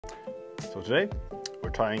So today we're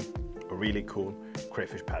trying a really cool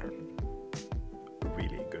crayfish pattern. A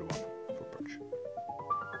really good one for perch.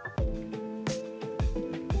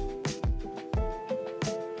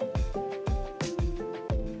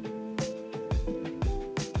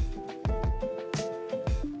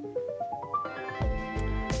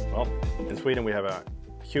 Well, in Sweden we have a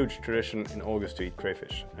huge tradition in August to eat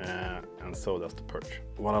crayfish, and so does the perch.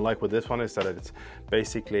 What I like with this one is that it's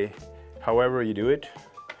basically, however you do it,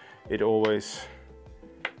 it always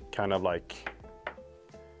kind of like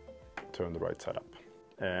turn the right side up.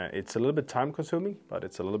 It's a little bit time consuming, but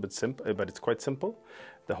it's a little bit simple, but it's quite simple.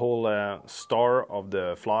 The whole star of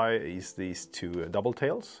the fly is these two double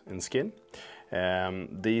tails in skin.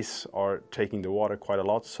 These are taking the water quite a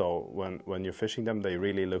lot, so when you're fishing them, they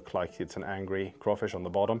really look like it's an angry crawfish on the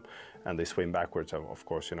bottom, and they swim backwards, of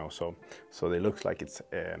course, you know, so they look like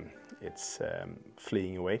it's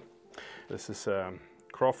fleeing away. This is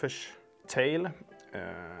crawfish tail,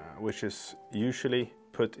 which is usually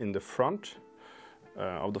put in the front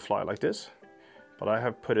of the fly like this, but I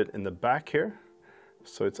have put it in the back here,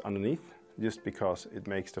 so it's underneath, just because it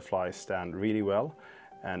makes the fly stand really well,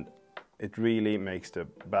 and it really makes the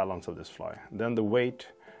balance of this fly. Then the weight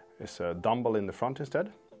is a dumbbell in the front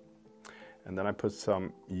instead, and then I put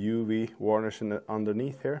some UV varnish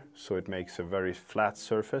underneath here, so it makes a very flat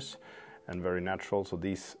surface and very natural. So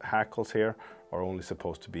these hackles here are only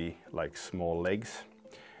supposed to be like small legs,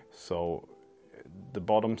 so the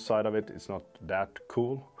bottom side of it is not that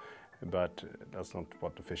cool, but that's not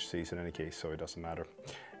what the fish sees in any case, so it doesn't matter.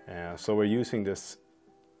 So we're using this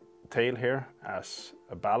tail here as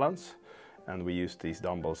a balance, and we use these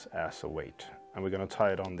dumbbells as a weight, and we're going to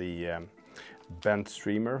tie it on the bent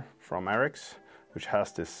streamer from Ahrex, which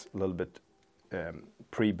has this little bit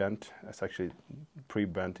pre-bent. It's actually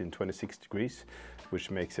pre-bent in 26 degrees, which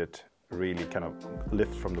makes it really kind of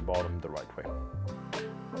lift from the bottom the right way.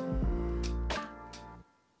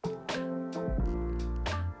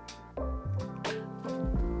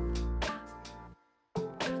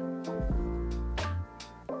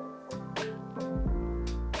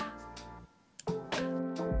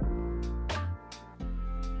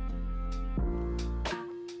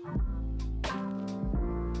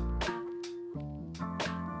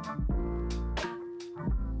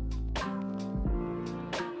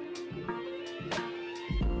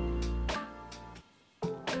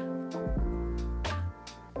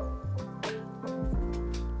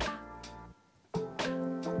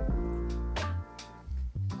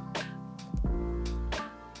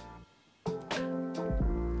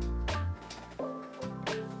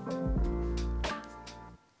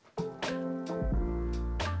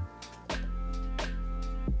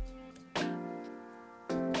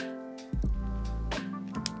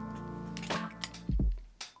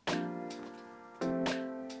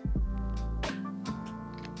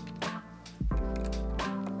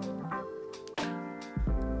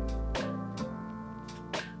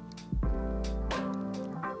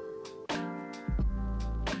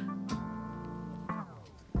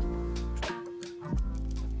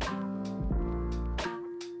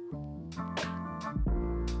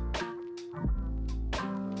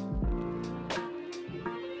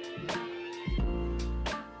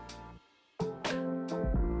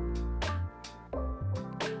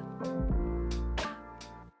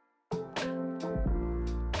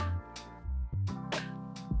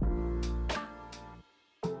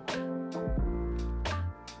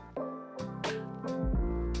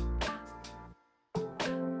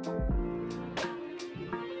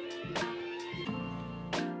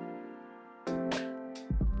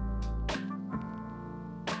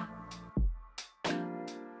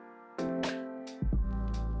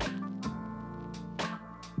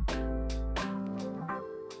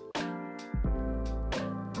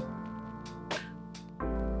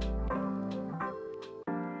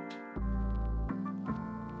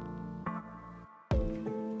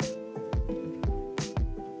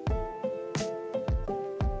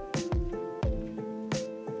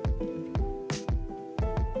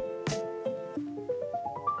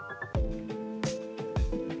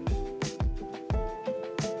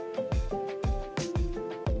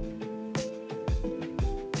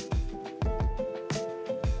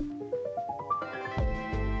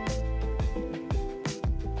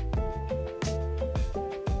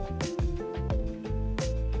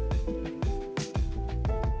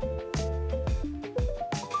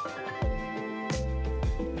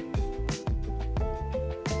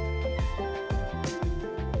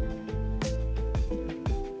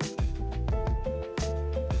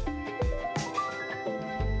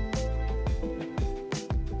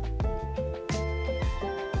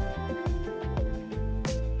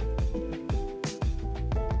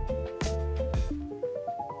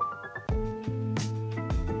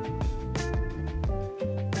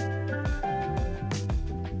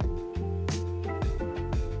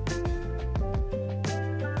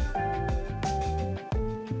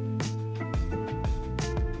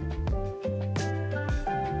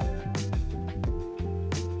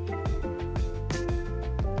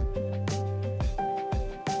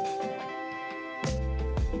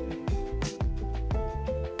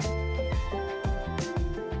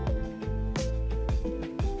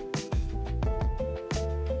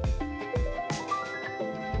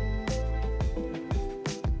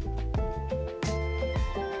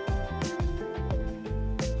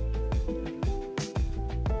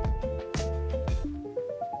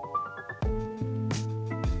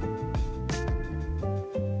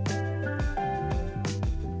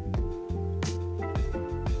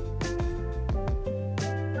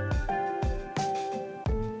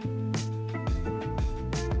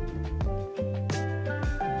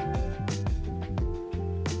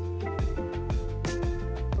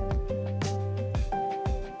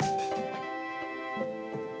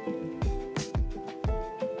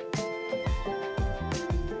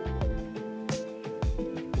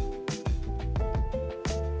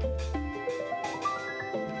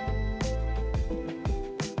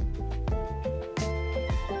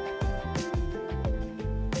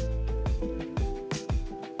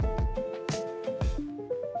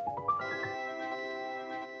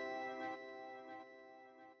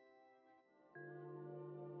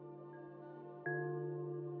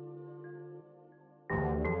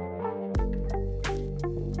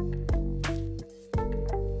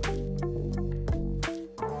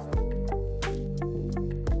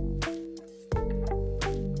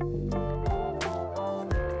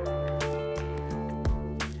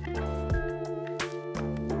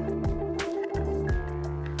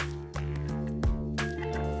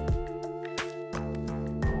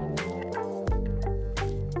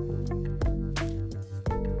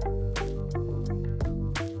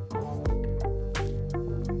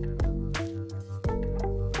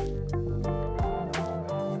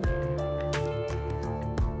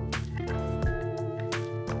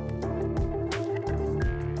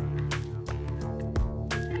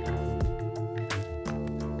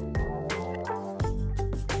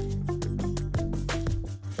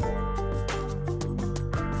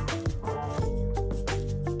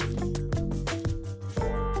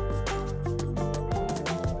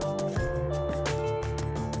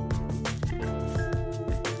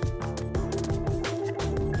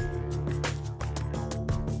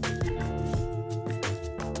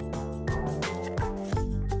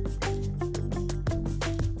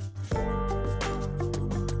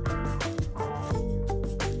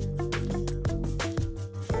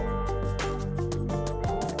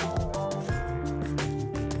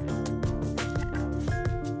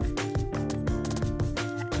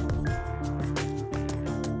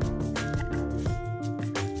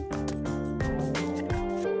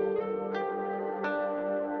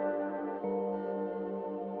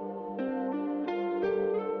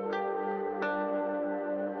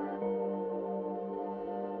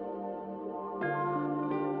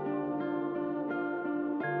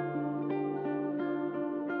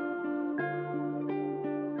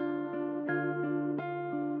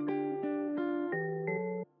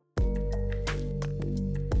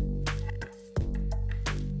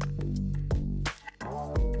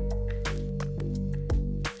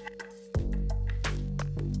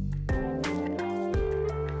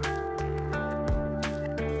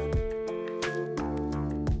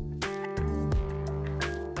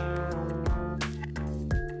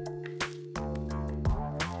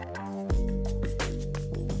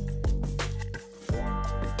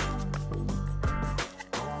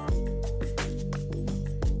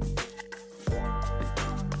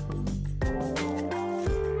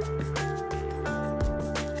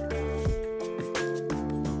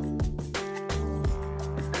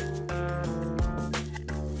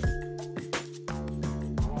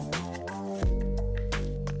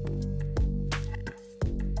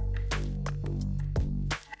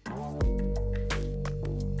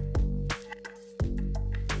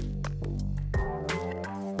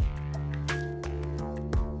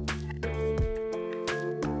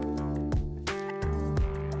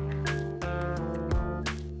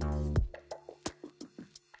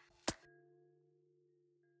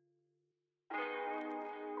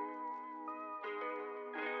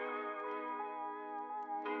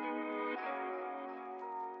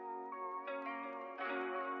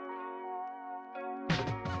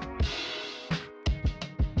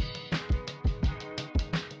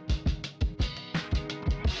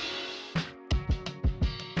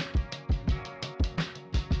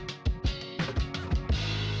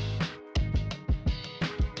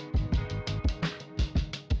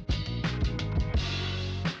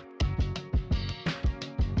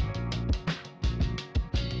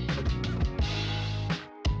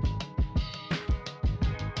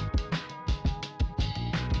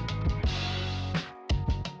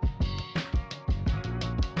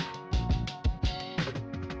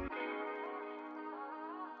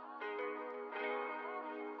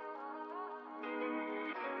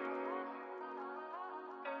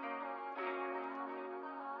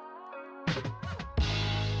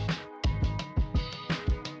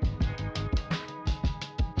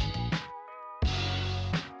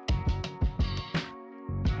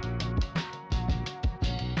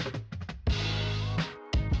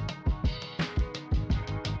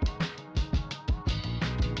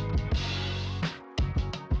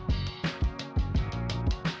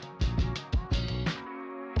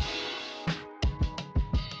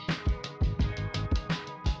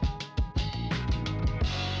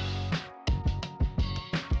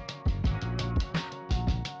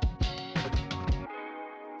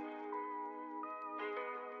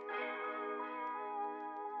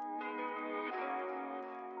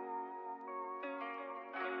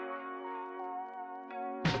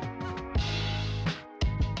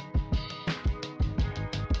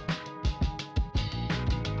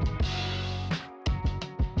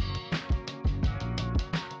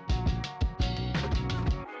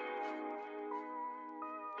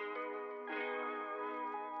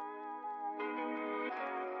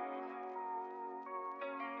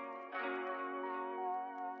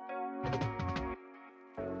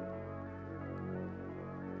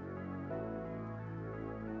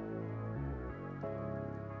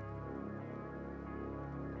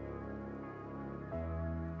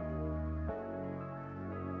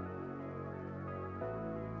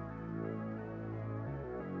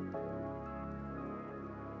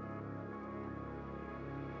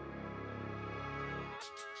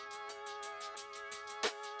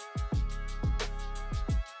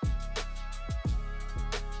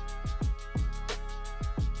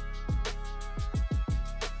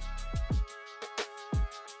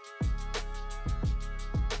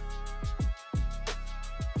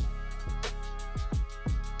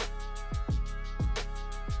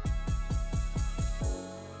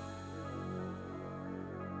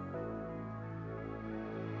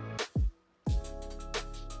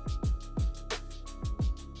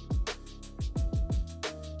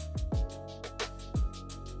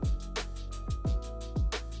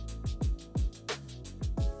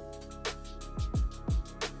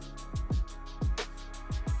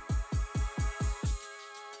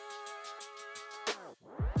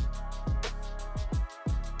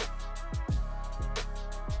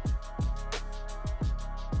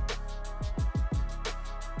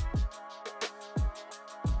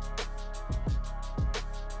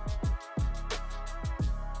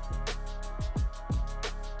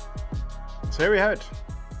 So here we have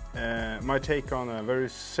it. My take on a very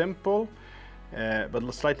simple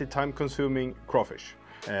but slightly time-consuming crawfish.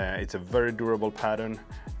 It's a very durable pattern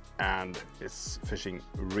and it's fishing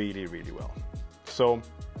really, really well. So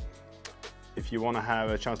if you want to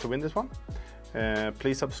have a chance to win this one,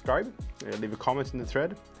 please subscribe, leave a comment in the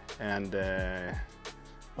thread, and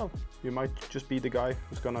well, you might just be the guy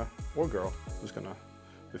who's gonna, or girl, who's gonna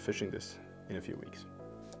be fishing this in a few weeks.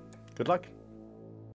 Good luck.